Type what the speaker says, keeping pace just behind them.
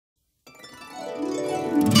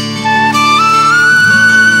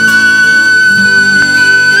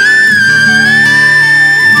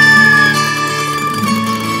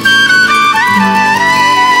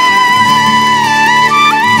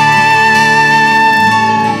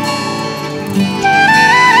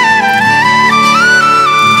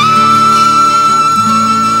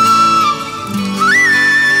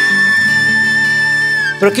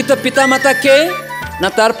প্রকৃত পিতামাতা কে না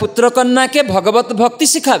তার পুত্র কন্যাকে ভগবত ভক্তি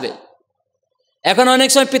শিখাবে। এখন অনেক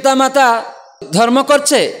সময় পিতামাতা ধর্ম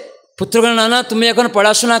করছে, পুত্রকন্যা না তুমি এখন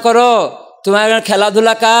পড়াশোনা করো, তোমার এখন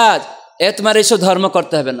খেলাধুলা কাজ, তোমার এইসব ধর্ম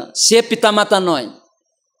করতে হবে না। সে পিতামাতা নয়।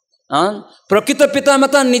 প্রকৃত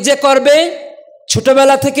পিতামাতা নিজে করবে,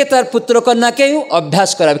 ছোটবেলা থেকে তার পুত্রকন্যাকেও অভ্যাস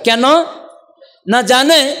করাবে। কেন না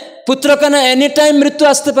জানে পুত্রকন্যা এনি টাইম মৃত্যু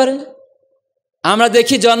আসতে পারে। আমরা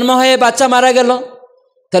দেখি জন্ম হয়ে বাচ্চা মারা গেল,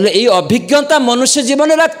 তাহলে এই অভিজ্ঞতা মনুষ্য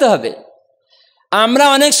জীবনে রাখতে হবে। আমরা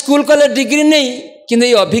অনেক স্কুল কলেজ ডিগ্রি নেই, কিন্তু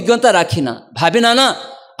এই অভিজ্ঞতা রাখি না, ভাবি না না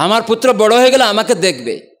আমার পুত্র বড় হয়ে গেলে আমাকে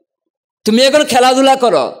দেখবে, তুমি এখন খেলাধুলা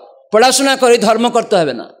করো, পড়াশোনা করো, ধর্ম করতে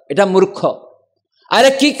হবে না। এটা মূর্খ। আরে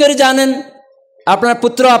কি করে জানেন আপনার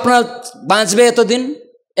পুত্র আপনার বাঁচবে এতদিন?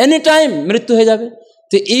 এনি টাইম মৃত্যু হয়ে যাবে।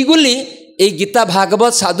 তো এইগুলি এই গীতা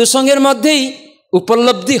ভাগবত সাধুসঙ্গের মধ্যেই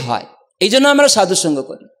উপলব্ধি হয়। এই জন্য আমরা সাধুসঙ্গ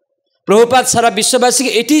করি। প্রভুপাদ সারা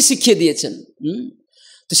বিশ্ববাসীকে এটিই শিখিয়ে দিয়েছেন।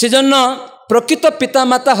 তো সেজন্য প্রকৃত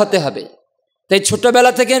পিতামাতা হতে হবে। তাই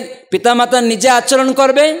ছোটবেলা থেকে পিতামাতা নিজে আচরণ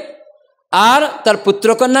করবে আর তার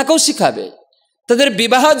পুত্রকন্যাকেও শিখাবে। তাদের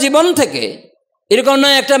বিবাহ জীবন থেকে এরকম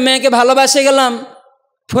নয় একটা মেয়েকে ভালোবাসে গেলাম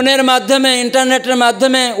ফোনের মাধ্যমে, ইন্টারনেটের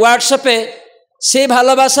মাধ্যমে, হোয়াটসঅ্যাপে, সেই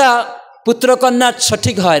ভালোবাসা পুত্রকন্যার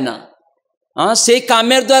সঠিক হয় না। সেই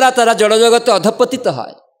কামের দ্বারা তারা জড়জগতে অধঃপতিত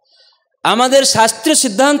হয়। আমাদের শাস্ত্রীয়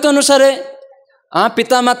সিদ্ধান্ত অনুসারে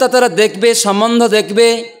পিতামাতা তারা দেখবে, সম্বন্ধ দেখবে,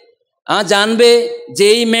 জানবে যে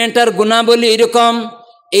এই মেয়েটার গুণাবলী এইরকম,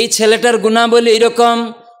 এই ছেলেটার গুণাবলী এইরকম,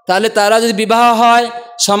 তাহলে তারা যদি বিবাহ হয়,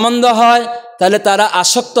 সম্বন্ধ হয়, তাহলে তারা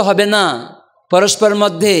আসক্ত হবে না পরস্পর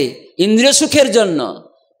মধ্যে ইন্দ্রিয় সুখের জন্য।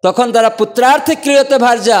 তখন তারা পুত্রার্থে ক্রিয়তে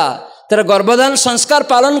ভার্যা, তারা গর্ভধারণ সংস্কার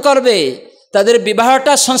পালন করবে। তাদের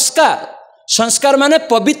বিবাহটা সংস্কার, সংস্কার মানে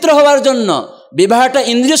পবিত্র হওয়ার জন্য। বিবাহটা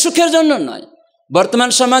ইন্দ্রিয় সুখের জন্য নয়। বর্তমান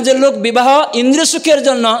সমাজের লোক বিবাহ ইন্দ্রিয় সুখের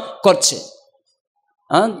জন্য করছে।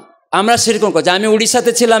 আমরা সেরকম করছি। আমি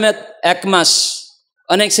উড়িষ্যাতে ছিলাম 1 মাস,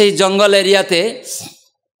 অনেক সেই জঙ্গল এরিয়াতে।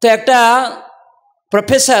 তো একটা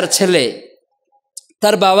প্রফেসর ছেলে,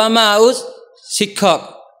 তার বাবা মাও শিক্ষক,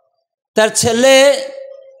 তার ছেলে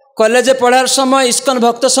কলেজে পড়ার সময় ইস্কন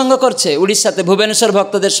ভক্ত সংঘ করছে উড়িষ্যাতে, ভুবনেশ্বর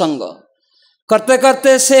ভক্তদের সঙ্গ করতে করতে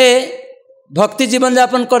সে ভক্তি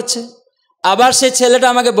জীবনযাপন করছে। আবার সেই ছেলেটা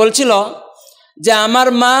আমাকে বলছিল যে আমার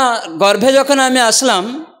মা গর্ভে যখন আমি আসলাম,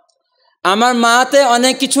 আমার মাতে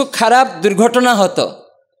অনেক কিছু খারাপ দুর্ঘটনা হতো।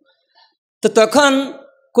 তো তখন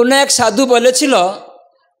কোনো এক সাধু বলেছিল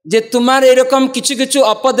যে তোমার এরকম কিছু কিছু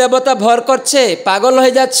অপদেবতা ভর করছে, পাগল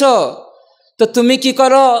হয়ে যাচ্ছ, তো তুমি কি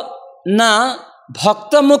করো না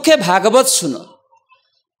ভক্ত মুখে ভাগবত শুনো।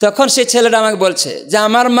 তখন সেই ছেলেটা আমাকে বলছে যে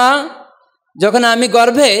আমার মা যখন আমি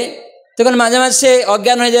গর্ভে, তখন মাঝে মাঝে সে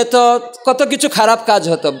অজ্ঞান হয়ে যেত, কত কিছু খারাপ কাজ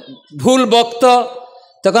হতো, ভুল বকত।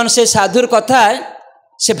 তখন সেই সাধুর কথায়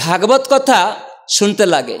সে ভাগবত কথা শুনতে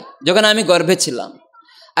লাগে যখন আমি গর্ভে ছিলাম,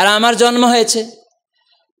 আর আমার জন্ম হয়েছে।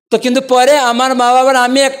 তো কিন্তু পরে আমার মা বাবার,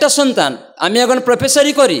 আমি একটা সন্তান, আমি এখন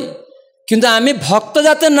প্রফেসরই করি, কিন্তু আমি ভক্ত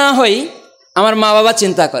যাতে না হই আমার মা বাবা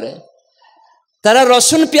চিন্তা করে। তারা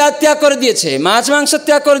রসুন পেঁয়াজ ত্যাগ করে দিয়েছে, মাছ মাংস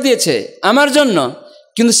ত্যাগ করে দিয়েছে আমার জন্য,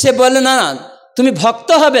 কিন্তু সে বলে না তুমি ভক্ত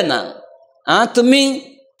হবে না, তুমি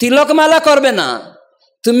তিলকমালা করবে না,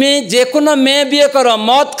 তুমি যে কোনো মেয়ে বিয়ে করো,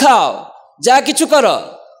 মদ খাও, যা কিছু করো,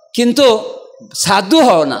 কিন্তু সাধু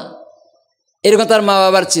হও না। এরকম তার মা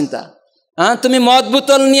বাবার চিন্তা। তুমি মদ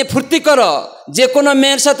বোতল নিয়ে ফুর্তি করো, যে কোনো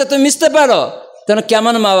মেয়ের সাথে তুমি মিশতে পারো, তখন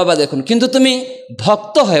কেমন মা বাবা দেখুন, কিন্তু তুমি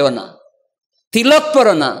ভক্ত হও না, তিলক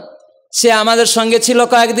পরো না। সে আমাদের সঙ্গে ছিল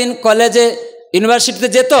কয়েকদিন, কলেজে ইউনিভার্সিটিতে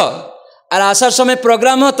যেত, আর আসার সময়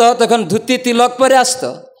প্রোগ্রাম হতো, তখন ধুতি তিলক পরে আসতো।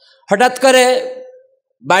 হঠাৎ করে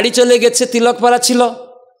বাড়ি চলে গেছে, তিলক পরা ছিল,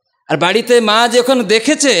 আর বাড়িতে মা যখন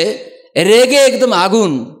দেখেছে রেগে একদম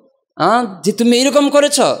আগুন, যে তুমি এরকম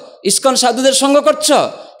করেছ, ইস্কন সাধুদের সঙ্গ করছো,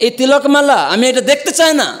 এই তিলকমালা আমি এটা দেখতে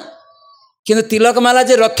চাই না। কিন্তু তিলকমালা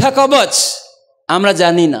যে রক্ষা কবচ আমরা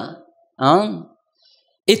জানি না।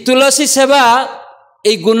 এই তুলসী সেবা,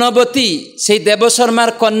 এই গুণবতী সেই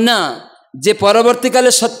দেবশর্মার কন্যা, যে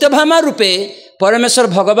পরবর্তীকালে সত্যভামা রূপে পরমেশ্বর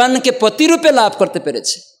ভগবানকে পতিরূপে লাভ করতে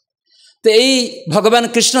পেরেছে। তো এই ভগবান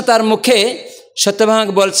কৃষ্ণ তার মুখে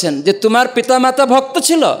সত্যভামাকে বলছেন যে তোমার পিতামাতা ভক্ত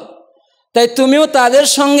ছিল, তাই তুমিও তাদের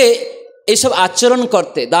সঙ্গে এইসব আচরণ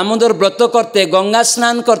করতে, দামোদর ব্রত করতে, গঙ্গা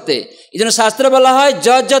স্নান করতে। এই জন্য শাস্ত্রে বলা হয়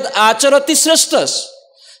যৎ আচরতি শ্রেষ্ঠ,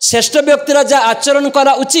 শ্রেষ্ঠ ব্যক্তিরা যা আচরণ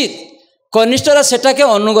করা উচিত কনিষ্ঠরা সেটাকে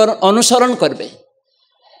অনুসরণ করবে।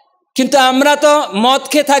 কিন্তু আমরা তো মদ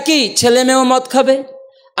খেয়ে থাকি, ছেলে মেয়েও মদ খাবে,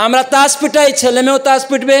 আমরা তাস পিটাই, ছেলে মেয়েও তাস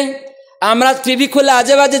পিটবে, আমরা টিভি খুলে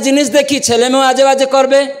আজে বাজে জিনিস দেখি, ছেলে মেয়েও আজে বাজে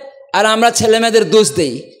করবে, আর আমরা ছেলে মেয়েদের দোষ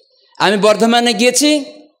দেই। আমি বর্ধমানে গিয়েছি,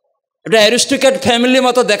 একটা অ্যারিস্টোক্র্যাট ফ্যামিলি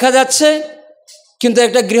মতো দেখা যাচ্ছে, কিন্তু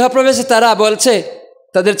একটা গৃহপ্রবেশে তারা বলছে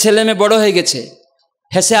তাদের ছেলে মেয়ে বড় হয়ে গেছে,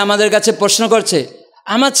 হেসে আমাদের কাছে প্রশ্ন করছে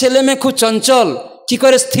আমার ছেলে মেয়ে খুব চঞ্চল, কি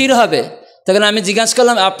করে স্থির হবে? তখন আমি জিজ্ঞাসা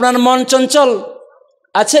করলাম আপনার মন চঞ্চল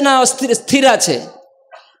আছে না স্থির আছে?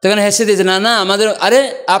 তখন হেসে দিয়েছে না না আমাদের, আরে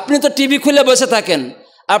আপনি তো টিভি খুলে বসে থাকেন,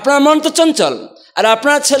 আপনার মন তো চঞ্চল, আর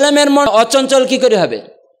আপনার ছেলে মেয়ের মন অচঞ্চল কি করে হবে?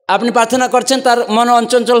 আপনি প্রার্থনা করছেন তার মন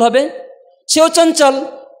অচঞ্চল হবে, সেও চঞ্চল,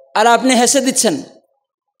 আর আপনি হেসে দিচ্ছেন।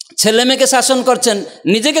 ছেলে মেয়েকে শাসন করছেন,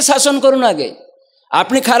 নিজেকে শাসন করুন আগে।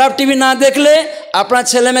 আপনি খারাপ টিভি না দেখলে আপনার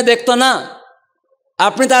ছেলে মেয়ে দেখতো না,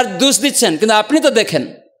 আপনি তার দোষ দিচ্ছেন, কিন্তু আপনি তো দেখেন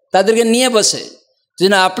তাদেরকে নিয়ে বসে,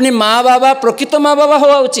 যেন আপনি মা বাবা, প্রকৃত মা বাবা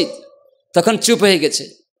হওয়া উচিত। তখন চুপ হয়ে গেছে,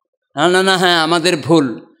 না না না হ্যাঁ আমাদের ভুল।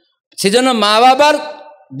 সেজন্য মা বাবার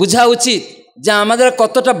বোঝা উচিত যে আমাদের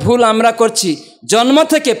কতটা ভুল আমরা করছি জন্ম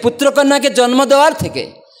থেকে, পুত্রকন্যাকে জন্ম দেওয়ার থেকে।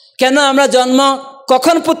 কেন আমরা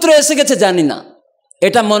কখন পুত্র এসে গেছে জানি না,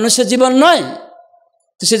 এটা মনুষ্য জীবন নয়।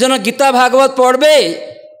 তো সেজন্য গীতা ভাগবত পড়বে,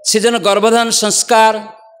 সেজন্য গর্ভধারণ সংস্কার,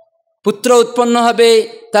 পুত্র উৎপন্ন হবে,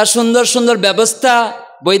 তার সুন্দর সুন্দর ব্যবস্থা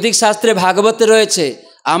বৈদিক শাস্ত্রে ভাগবতে রয়েছে।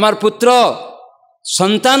 আমার পুত্র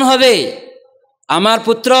সন্তান হবে, আমার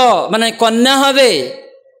পুত্র মানে কন্যা হবে,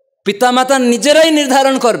 পিতামাতা নিজেরাই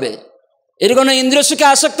নির্ধারণ করবে। এর কোনো ইন্দ্রিয়সুখে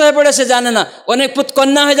আসক্ত হয়ে পড়ে সে জানে না, অনেক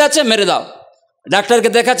কন্যা হয়ে যাচ্ছে মেরে দাও, ডাক্তারকে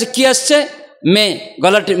দেখাচ্ছে কি আসছে মেয়ে,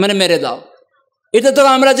 গলাটি মানে মেরে দাও। এটা তো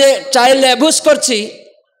আমরা যে চাইল্ড অ্যাবিউজ করছি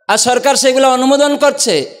আর সরকার সেগুলো অনুমোদন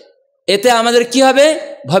করছে, এতে আমাদের কি হবে?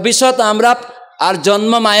 ভবিষ্যৎ আমরা আর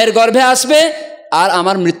জন্ম মায়ের গর্ভে আসবে আর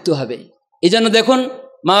আমার মৃত্যু হবে। এই জন্য দেখুন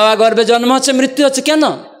মা বাবা গর্ভে জন্ম হচ্ছে, মৃত্যু হচ্ছে কেন?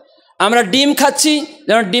 আমরা ডিম খাচ্ছি,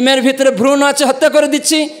 যেমন ডিমের ভিতরে ভ্রূণ আছে হত্যা করে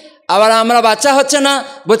দিচ্ছি, আবার আমরা বাচ্চা হচ্ছে না,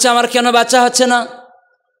 বলছে আমার কেন বাচ্চা হচ্ছে না?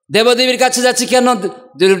 দেবদেবীর কাছে যাচ্ছি, কেন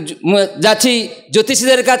যাচ্ছি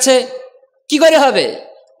জ্যোতিষীদের কাছে, কি করে হবে?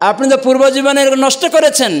 আপনি তো পূর্ব জীবনে নষ্ট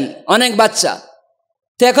করেছেন অনেক বাচ্চা,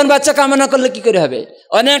 তো এখন বাচ্চা কামনা করলে কি করে হবে?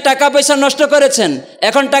 অনেক টাকা পয়সা নষ্ট করেছেন,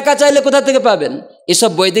 এখন টাকা চাইলে কোথা থেকে পাবেন? এসব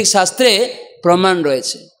বৈদিক শাস্ত্রে প্রমাণ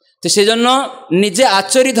রয়েছে। তো সেজন্য নিজে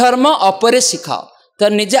আচরি ধর্ম অপরে শিখাও,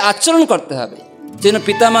 তার নিজে আচরণ করতে হবে। যেন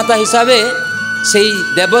পিতামাতা হিসাবে সেই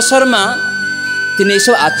দেবশর্মা তিনি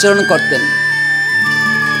এইসব আচরণ করতেন।